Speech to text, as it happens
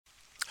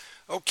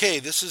Okay,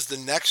 this is the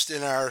next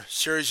in our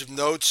series of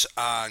notes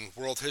on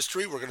world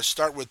history. We're going to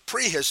start with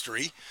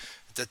prehistory,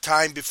 at the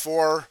time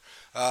before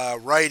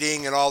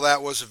writing and all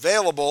that was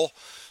available,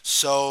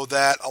 so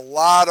that a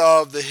lot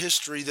of the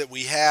history that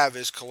we have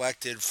is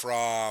collected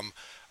from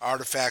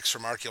artifacts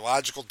from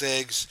archaeological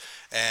digs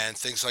and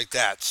things like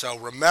that. So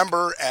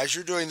remember, as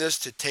you're doing this,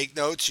 to take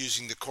notes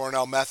using the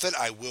Cornell method.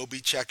 I will be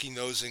checking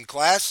those in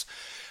class.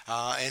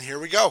 And here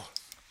we go.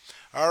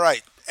 All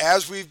right,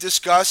 as we've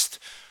discussed,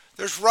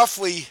 there's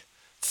roughly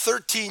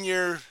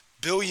 13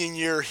 billion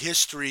year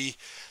history,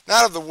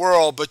 not of the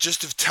world, but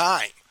just of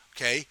time.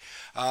 Okay,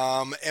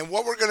 and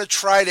what we're going to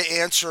try to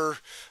answer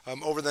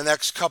over the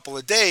next couple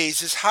of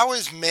days is, how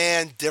is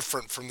man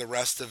different from the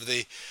rest of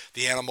the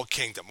animal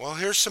kingdom? Well,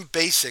 here's some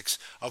basics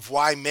of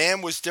why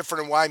man was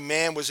different and why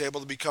man was able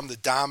to become the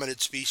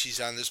dominant species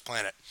on this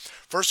planet.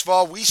 First of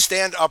all, we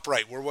stand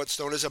upright. We're what's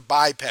known as a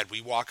biped. We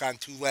walk on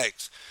two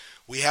legs.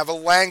 We have a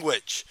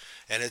language,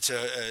 and it's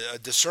a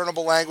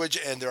discernible language,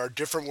 and there are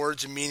different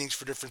words and meanings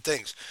for different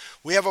things.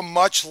 We have a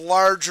much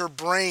larger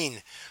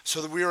brain,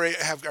 so that we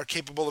are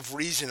capable of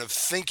reason, of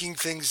thinking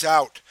things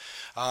out.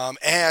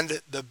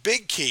 And the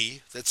big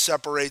key that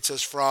separates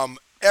us from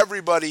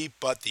everybody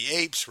but the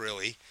apes,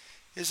 really,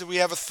 is that we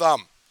have a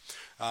thumb.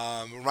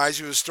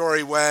 Reminds me of a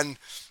story when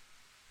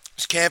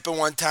was camping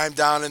one time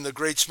down in the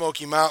Great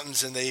Smoky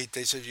Mountains, and they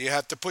said you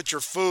have to put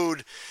your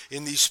food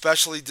in these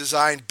specially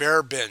designed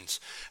bear bins.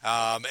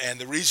 And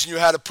the reason you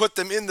had to put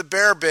them in the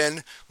bear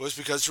bin was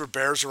because there were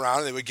bears around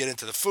and they would get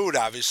into the food,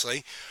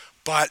 obviously.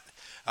 But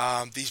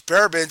these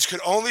bear bins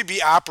could only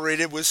be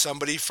operated with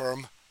somebody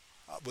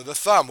with a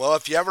thumb. Well,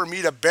 if you ever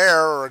meet a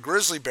bear or a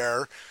grizzly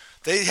bear,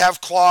 they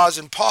have claws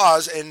and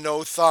paws and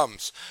no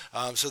thumbs.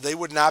 So they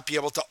would not be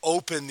able to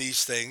open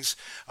these things,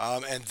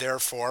 and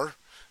therefore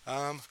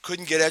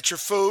couldn't get at your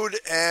food,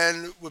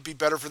 and would be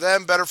better for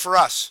them, better for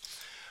us.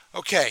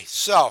 Okay,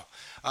 so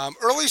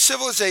early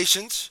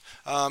civilizations,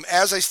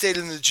 as I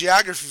stated in the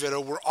geography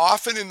video, were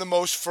often in the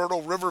most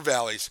fertile river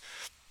valleys.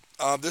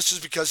 This is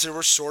because there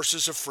were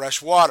sources of fresh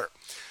water.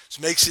 This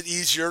makes it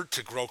easier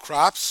to grow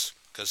crops,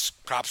 because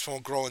crops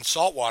won't grow in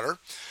salt water.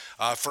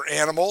 For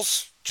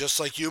animals, just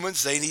like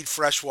humans, they need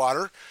fresh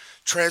water.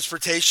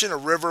 Transportation, a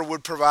river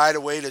would provide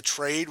a way to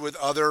trade with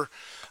other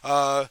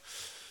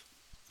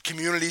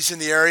communities in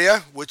the area,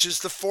 which is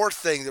the fourth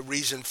thing, the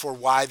reason for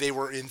why they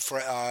were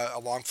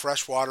along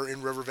fresh water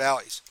in river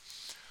valleys.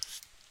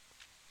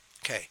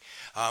 Okay,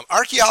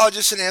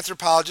 archaeologists and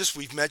anthropologists,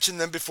 we've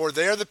mentioned them before.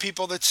 They are the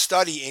people that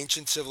study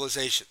ancient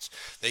civilizations.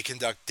 They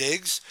conduct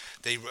digs,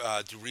 they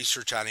do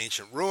research on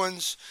ancient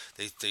ruins,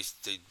 they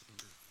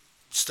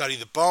study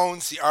the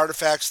bones, the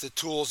artifacts, the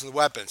tools, and the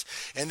weapons.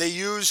 And they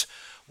use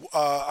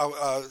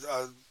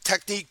a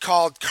technique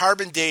called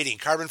carbon dating,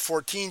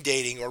 carbon-14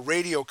 dating, or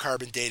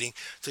radiocarbon dating,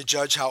 to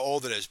judge how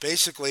old it is.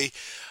 Basically,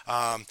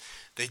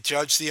 they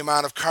judge the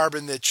amount of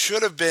carbon that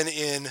should have been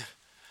in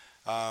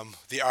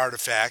the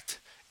artifact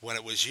when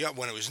it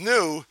was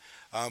new,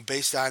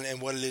 based on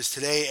and what it is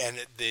today, and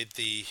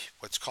the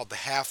what's called the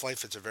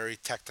half-life. It's a very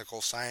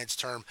technical science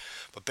term,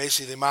 but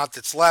basically the amount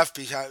that's left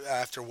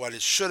after what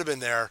it should have been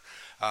there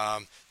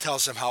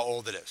tells them how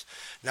old it is.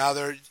 Now,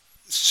 there are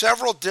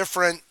several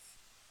different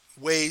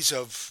ways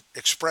of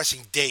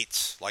expressing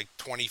dates, like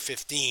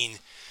 2015,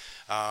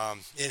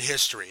 in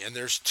history, and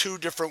there's two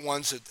different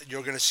ones that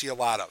you're going to see a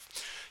lot of.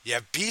 You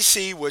have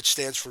BC, which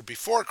stands for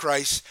before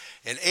Christ,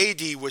 and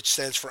AD, which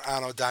stands for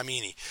Anno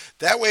Domini.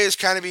 That way is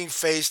kind of being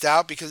phased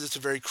out because it's a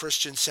very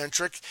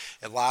Christian-centric.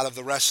 A lot of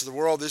the rest of the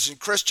world isn't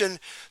Christian,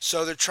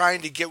 so they're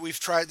trying to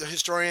the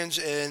historians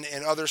and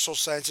other social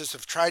scientists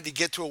have tried to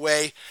get to a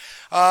way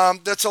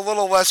that's a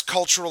little less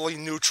culturally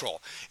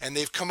neutral. And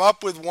they've come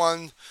up with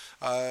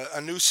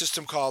a new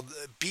system called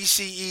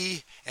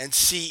BCE and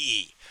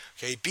CE.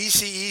 Okay,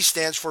 BCE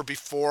stands for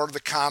before the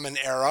Common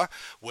Era,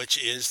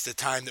 which is the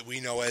time that we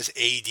know as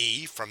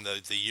AD, from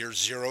the year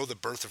 0, the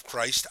birth of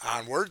Christ,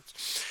 onward.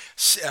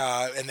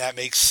 And that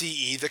makes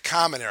CE the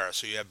Common Era.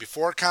 So you have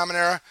before Common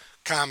Era,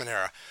 Common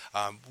Era.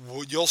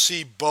 You'll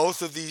see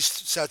both of these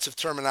sets of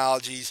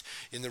terminologies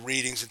in the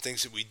readings and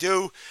things that we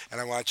do,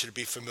 and I want you to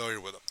be familiar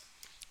with them.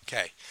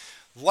 Okay.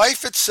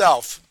 Life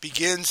itself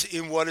begins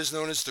in what is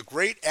known as the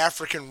Great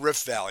African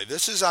Rift Valley.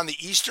 This is on the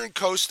eastern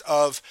coast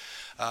of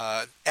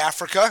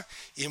Africa,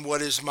 in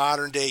what is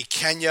modern-day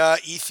Kenya,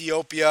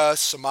 Ethiopia,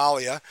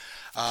 Somalia.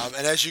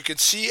 And as you can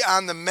see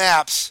on the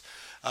maps,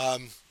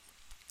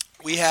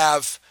 we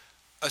have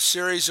a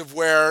series of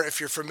where, if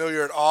you're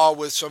familiar at all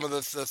with some of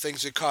the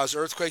things that cause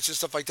earthquakes and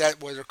stuff like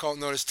that, what they're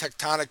known as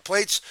tectonic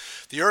plates.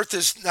 The Earth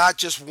is not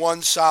just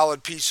one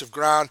solid piece of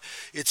ground.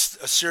 It's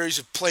a series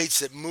of plates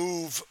that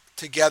move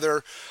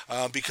together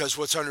because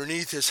what's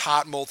underneath is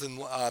hot molten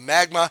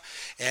magma,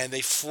 and they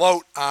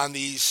float on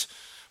these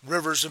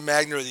rivers of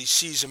magma, or these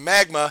seas of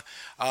magma,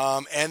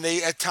 and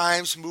they at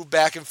times move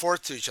back and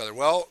forth to each other.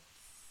 Well,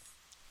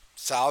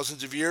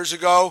 thousands of years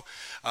ago,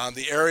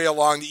 the area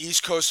along the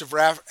east coast of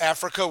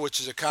Africa,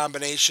 which is a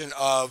combination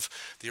of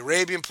the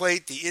Arabian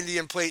plate, the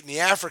Indian plate, and the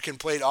African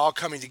plate all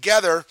coming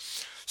together,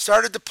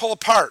 started to pull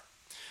apart.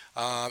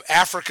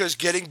 Africa is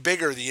getting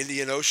bigger. The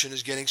Indian Ocean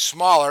is getting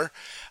smaller.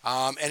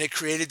 And it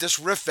created this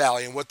Rift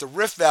Valley. And what the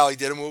Rift Valley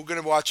did, and we're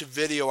going to watch a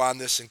video on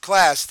this in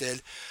class,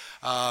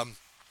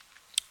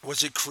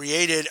 was it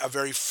created a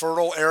very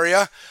fertile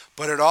area,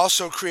 but it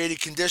also created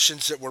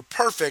conditions that were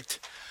perfect,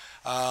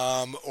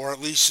 or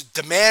at least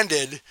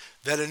demanded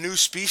that a new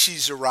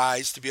species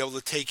arise to be able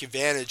to take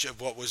advantage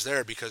of what was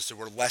there, because there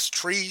were less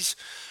trees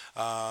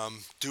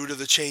due to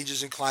the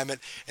changes in climate,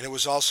 and it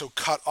was also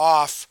cut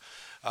off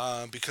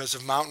because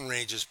of mountain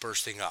ranges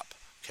bursting up.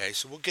 Okay,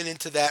 so we'll get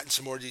into that in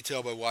some more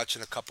detail by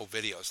watching a couple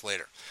videos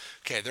later.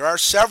 Okay, there are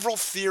several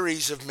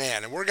theories of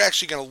man, and we're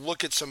actually going to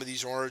look at some of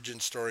these origin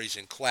stories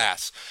in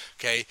class.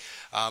 Okay,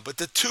 but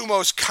the two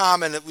most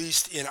common, at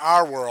least in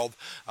our world,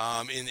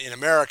 in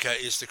America,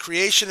 is the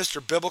creationist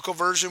or biblical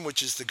version,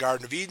 which is the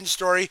Garden of Eden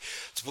story.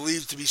 It's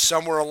believed to be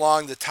somewhere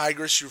along the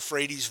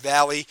Tigris-Euphrates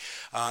Valley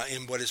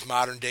in what is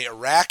modern-day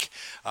Iraq.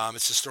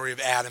 It's the story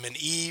of Adam and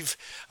Eve,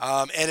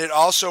 and it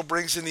also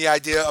brings in the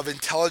idea of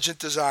intelligent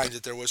design,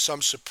 that there was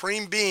some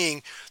supreme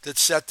being that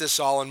set this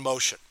all in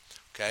motion.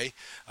 Okay,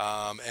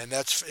 and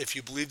that's, if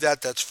you believe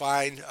that, that's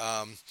fine.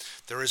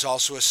 There is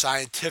also a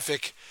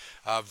scientific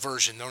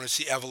version known as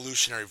the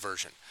evolutionary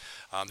version.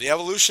 The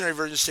evolutionary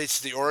version states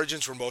that the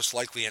origins were most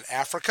likely in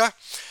Africa,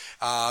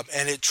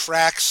 and it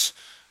tracks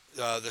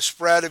the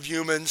spread of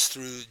humans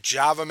through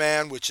Java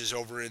man, which is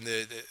over in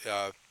the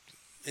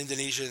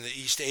Indonesia and the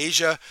East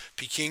Asia,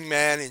 Peking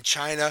man in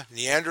China,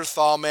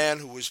 Neanderthal man,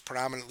 who was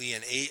predominantly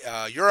in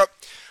Europe,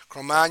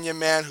 Cro-Magnon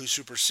man, who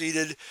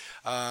superseded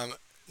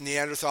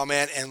Neanderthal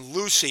man, and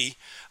Lucy,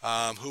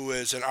 who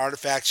is an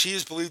artifact. She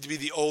is believed to be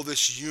the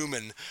oldest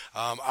human,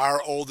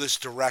 our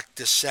oldest direct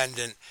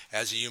descendant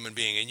as a human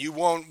being. And you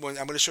won't, when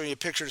I'm going to show you a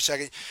picture in a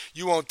second,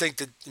 you won't think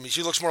that, I mean,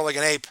 she looks more like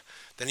an ape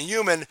than a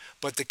human,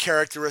 but the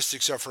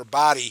characteristics of her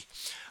body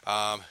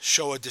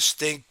show a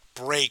distinct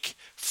break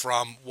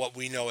from what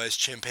we know as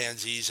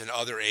chimpanzees and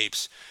other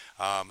apes,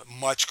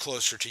 much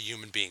closer to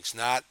human beings,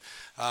 not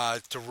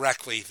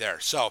directly there.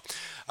 So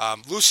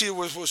Lucy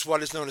was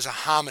what is known as a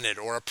hominid,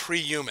 or a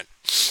pre-human.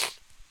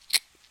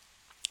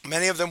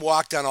 Many of them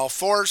walked on all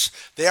fours.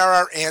 They are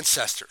our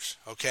ancestors,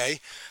 okay?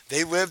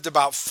 They lived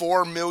about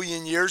 4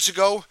 million years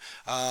ago,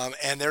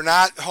 and they're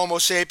not Homo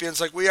sapiens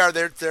like we are.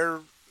 Their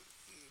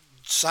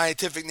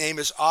scientific name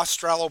is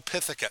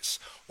Australopithecus,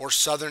 or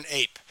southern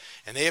ape.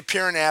 And they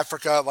appear in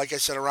Africa, like I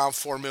said, around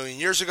 4 million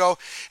years ago,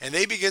 and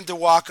they begin to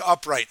walk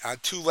upright on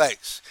 2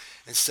 legs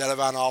instead of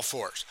on all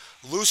fours.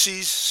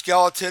 Lucy's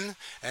skeleton,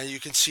 and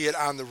you can see it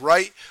on the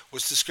right,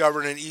 was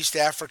discovered in East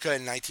Africa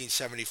in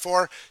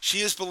 1974. She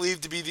is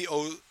believed to be the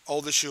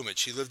oldest human.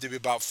 She lived to be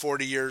about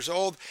 40 years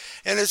old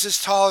and is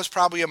as tall as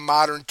probably a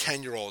modern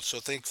 10-year-old. So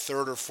think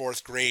 3rd or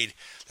 4th grade.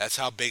 That's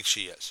how big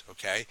she is,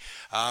 okay?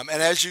 And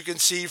as you can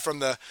see from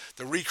the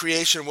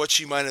recreation of what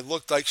she might have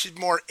looked like, she's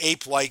more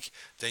ape-like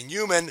than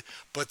human,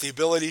 but the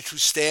ability to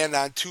stand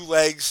on 2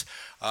 legs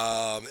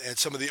and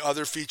some of the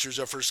other features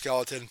of her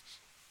skeleton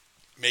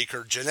make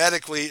her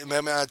genetically,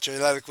 not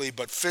genetically,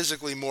 but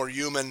physically more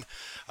human,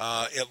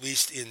 at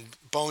least in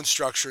bone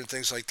structure and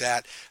things like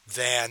that,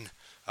 than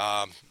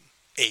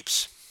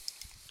apes.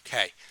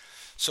 Okay,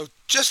 so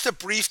just a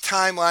brief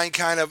timeline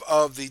kind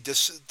of the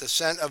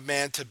descent of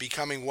man to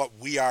becoming what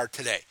we are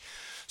today.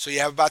 So you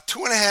have about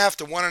 2.5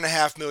 to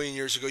 1.5 million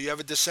years ago, you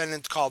have a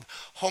descendant called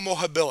Homo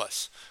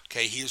habilis.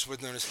 Okay, he is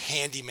what's known as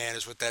handyman,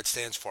 is what that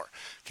stands for.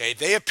 Okay,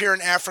 they appear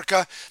in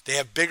Africa. They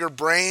have bigger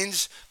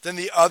brains than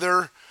the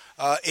other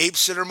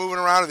apes that are moving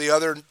around, or the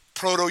other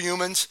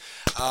proto-humans,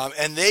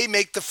 and they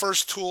make the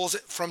first tools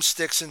from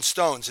sticks and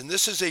stones. And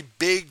this is a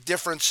big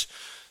difference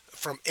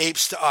from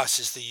apes to us,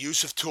 is the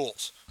use of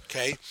tools.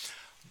 Okay,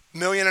 1.5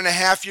 million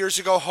years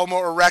ago, Homo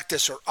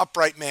erectus, or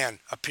upright man,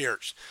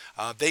 appears.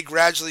 They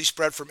gradually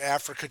spread from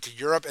Africa to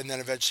Europe and then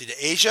eventually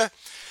to Asia.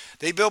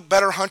 They built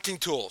better hunting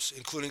tools,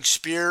 including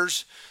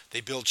spears.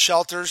 They build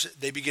shelters.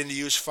 They begin to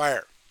use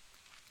fire.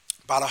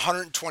 About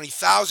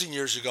 120,000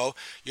 years ago,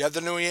 you have the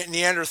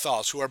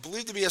Neanderthals, who are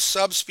believed to be a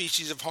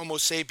subspecies of Homo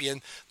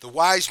sapien, the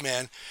wise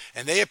man,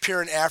 and they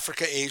appear in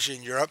Africa, Asia,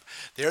 and Europe.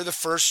 They're the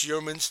first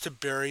humans to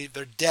bury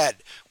their dead,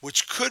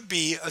 which could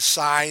be a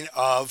sign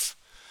of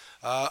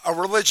a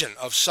religion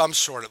of some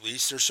sort, at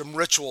least. There's some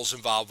rituals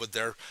involved with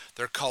their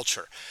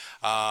culture.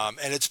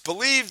 And it's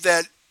believed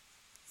that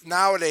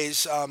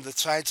nowadays, the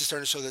scientists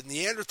are starting to show that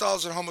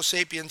Neanderthals and Homo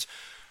sapiens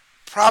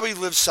probably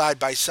lived side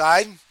by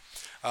side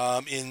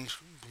in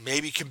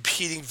maybe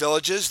competing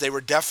villages. They were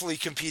definitely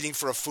competing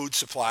for a food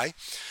supply.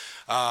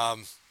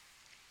 And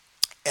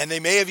they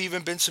may have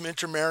even been some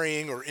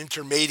intermarrying or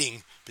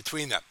intermating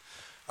between them.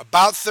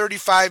 About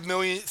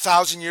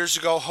 35,000 years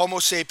ago, Homo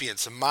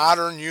sapiens, the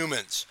modern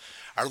humans,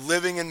 are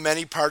living in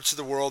many parts of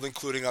the world,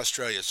 including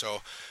Australia.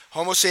 So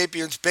Homo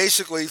sapiens,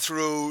 basically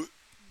through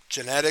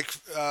genetic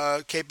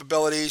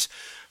capabilities,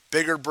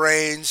 bigger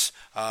brains,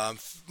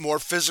 more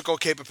physical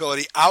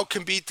capability,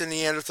 outcompete the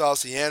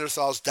Neanderthals. The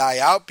Neanderthals die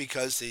out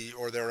because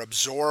they're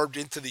absorbed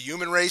into the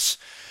human race,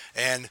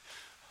 and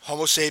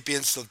Homo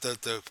sapiens,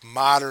 the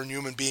modern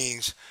human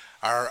beings,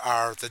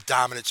 are the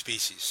dominant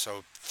species.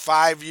 So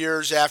 5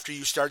 years after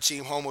you start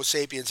seeing Homo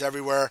sapiens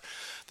everywhere,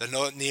 the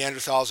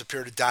Neanderthals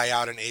appear to die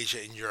out in Asia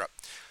and Europe.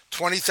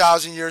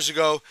 20,000 years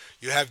ago,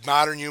 you have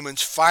modern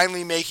humans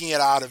finally making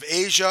it out of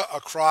Asia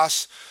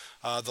across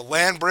the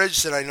land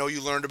bridge that I know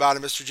you learned about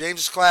in Mr.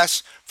 James's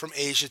class from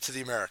Asia to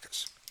the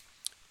Americas.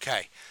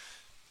 Okay,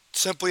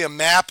 simply a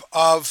map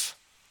of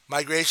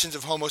migrations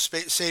of Homo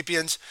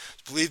sapiens.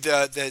 It's believed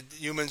that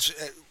humans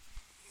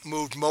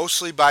moved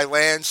mostly by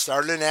land,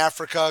 started in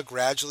Africa,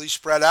 gradually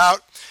spread out,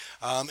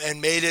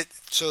 and made it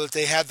so that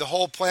they had the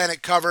whole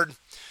planet covered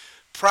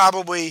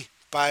probably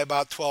by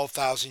about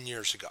 12,000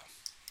 years ago.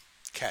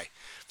 Okay.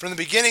 From the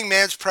beginning,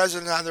 man's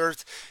presence on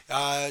Earth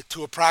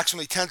to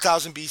approximately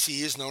 10,000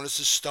 BCE is known as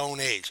the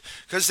Stone Age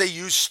because they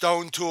used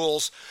stone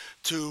tools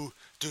to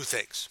do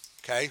things.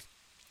 Okay.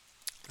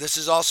 This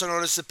is also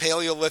known as the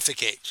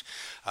Paleolithic Age.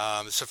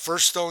 It's the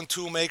first stone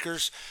tool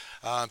makers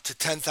to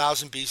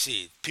 10,000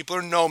 BC. People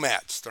are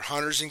nomads. They're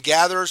hunters and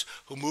gatherers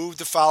who move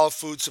to follow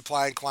food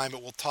supply and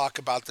climate. We'll talk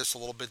about this a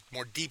little bit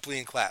more deeply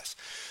in class.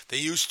 They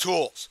use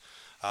tools.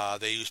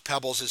 They use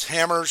pebbles as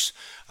hammers.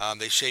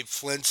 They shape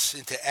flints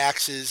into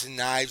axes and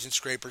knives and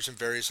scrapers and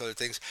various other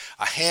things.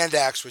 A hand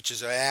axe, which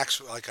is an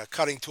axe like a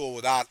cutting tool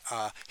without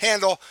a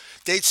handle,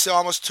 dates to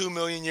almost 2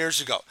 million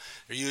years ago.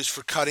 They're used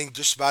for cutting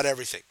just about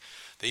everything.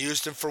 They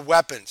used them for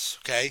weapons,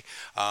 okay?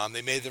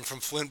 They made them from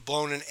flint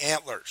blown in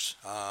antlers.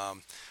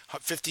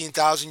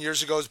 15,000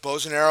 years ago,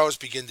 bows and arrows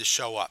begin to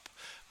show up,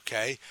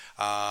 okay?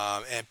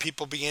 And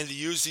people began to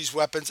use these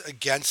weapons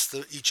against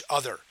each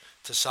other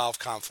to solve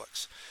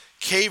conflicts.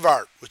 Cave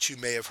art, which you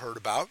may have heard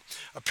about,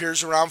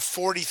 appears around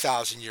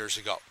 40,000 years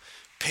ago.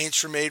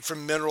 Paints were made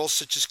from minerals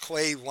such as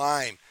clay,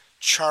 lime,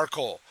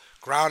 charcoal,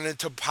 ground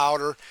into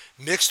powder,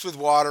 mixed with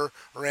water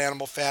or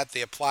animal fat.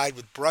 They applied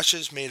with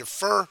brushes made of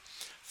fur,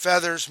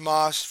 feathers,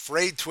 moss,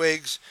 frayed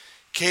twigs.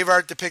 Cave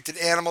art depicted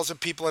animals and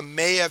people and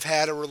may have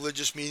had a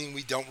religious meaning.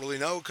 We don't really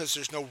know because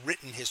there's no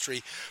written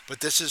history, but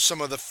this is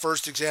some of the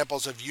first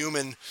examples of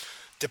human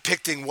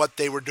depicting what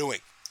they were doing.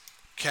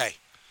 Okay,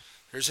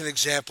 here's an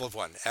example of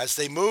one. As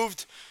they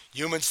moved,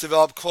 humans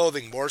developed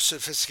clothing, more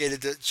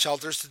sophisticated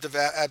shelters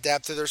to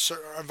adapt to their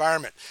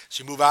environment.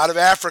 So you move out of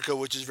Africa,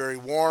 which is very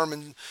warm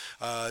and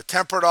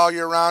temperate all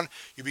year round.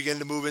 You begin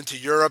to move into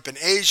Europe and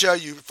Asia.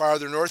 You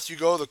farther north you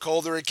go, the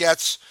colder it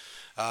gets.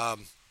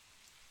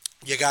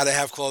 You got to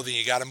have clothing.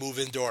 You got to move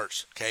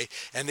indoors. Okay,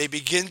 and they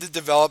begin to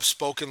develop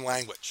spoken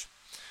language.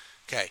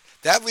 Okay,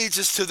 that leads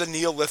us to the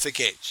Neolithic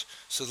Age.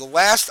 So the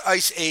last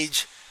ice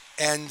age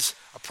ends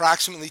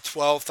approximately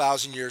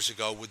 12,000 years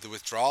ago with the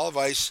withdrawal of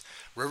ice.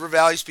 River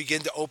valleys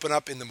begin to open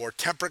up in the more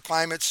temperate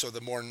climates, so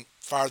the more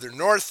farther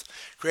north,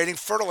 creating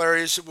fertile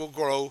areas that will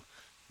grow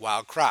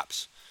wild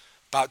crops.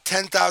 About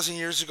 10,000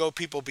 years ago,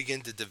 people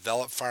begin to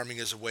develop farming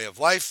as a way of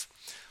life.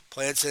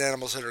 Plants and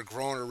animals that are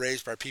grown or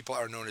raised by people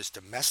are known as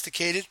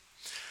domesticated.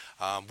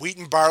 Wheat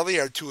and barley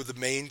are two of the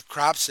main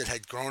crops that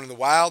had grown in the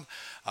wild.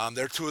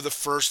 They're two of the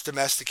first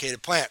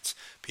domesticated plants.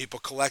 People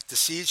collect the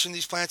seeds from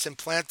these plants and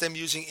plant them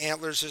using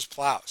antlers as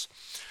plows.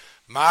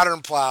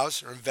 Modern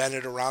plows are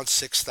invented around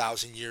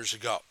 6,000 years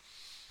ago.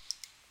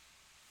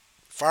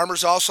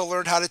 Farmers also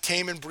learned how to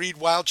tame and breed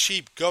wild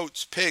sheep,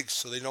 goats, pigs,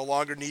 so they no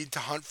longer need to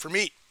hunt for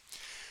meat.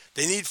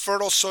 They need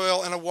fertile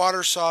soil and a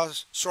water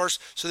source,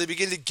 so they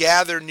begin to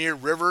gather near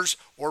rivers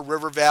or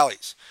river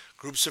valleys.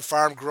 Groups of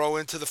farm grow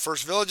into the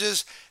first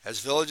villages. As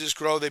villages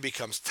grow, they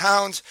become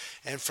towns,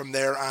 and from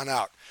there on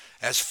out.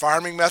 As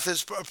farming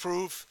methods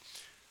improve,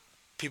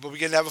 people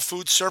begin to have a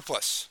food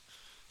surplus.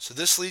 So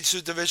this leads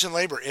to division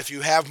labor. If you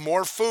have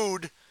more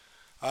food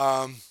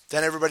than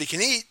everybody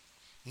can eat,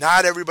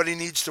 not everybody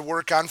needs to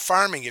work on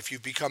farming if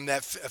you've become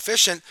that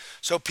efficient,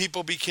 so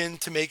people begin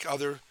to make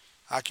other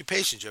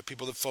occupations. You have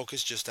people that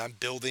focus just on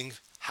building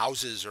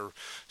houses or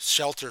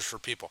shelters for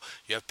people.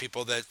 You have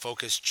people that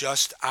focus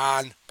just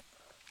on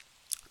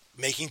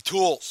making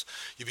tools.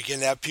 You begin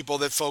to have people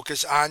that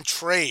focus on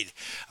trade,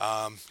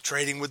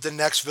 trading with the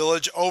next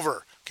village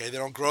over. Okay, they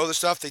don't grow the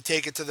stuff, they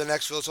take it to the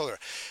next village over.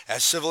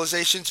 As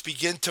civilizations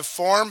begin to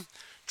form,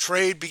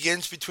 trade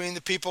begins between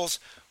the peoples,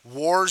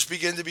 wars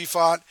begin to be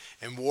fought,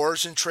 and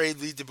wars and trade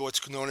lead to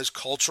what's known as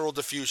cultural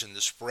diffusion,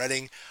 the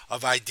spreading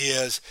of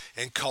ideas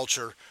and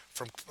culture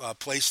from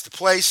place to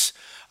place.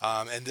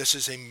 And this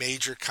is a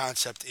major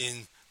concept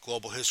in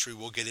global history.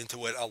 We'll get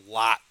into it a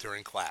lot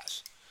during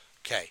class.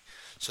 Okay,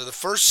 so the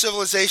first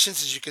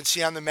civilizations, as you can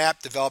see on the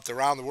map, developed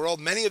around the world.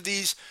 Many of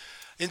these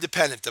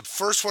independent. The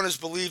first one is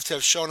believed to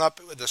have shown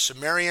up with the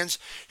Sumerians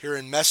here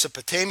in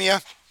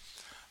Mesopotamia,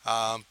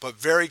 but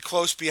very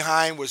close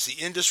behind was the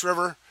Indus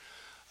River,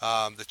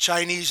 the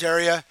Chinese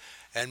area,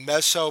 and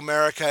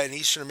Mesoamerica and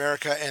Eastern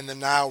America and the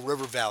Nile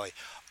River Valley.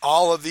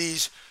 All of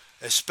these,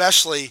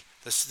 especially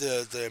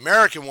the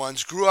American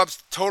ones, grew up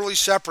totally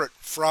separate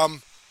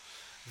from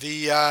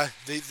the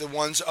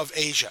ones of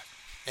Asia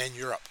and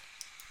Europe.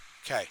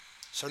 Okay,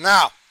 so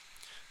now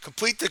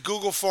complete the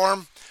Google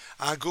form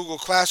on Google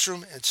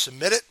Classroom and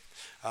submit it.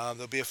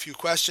 There'll be a few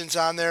questions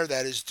on there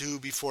that is due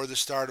before the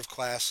start of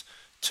class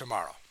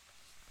tomorrow.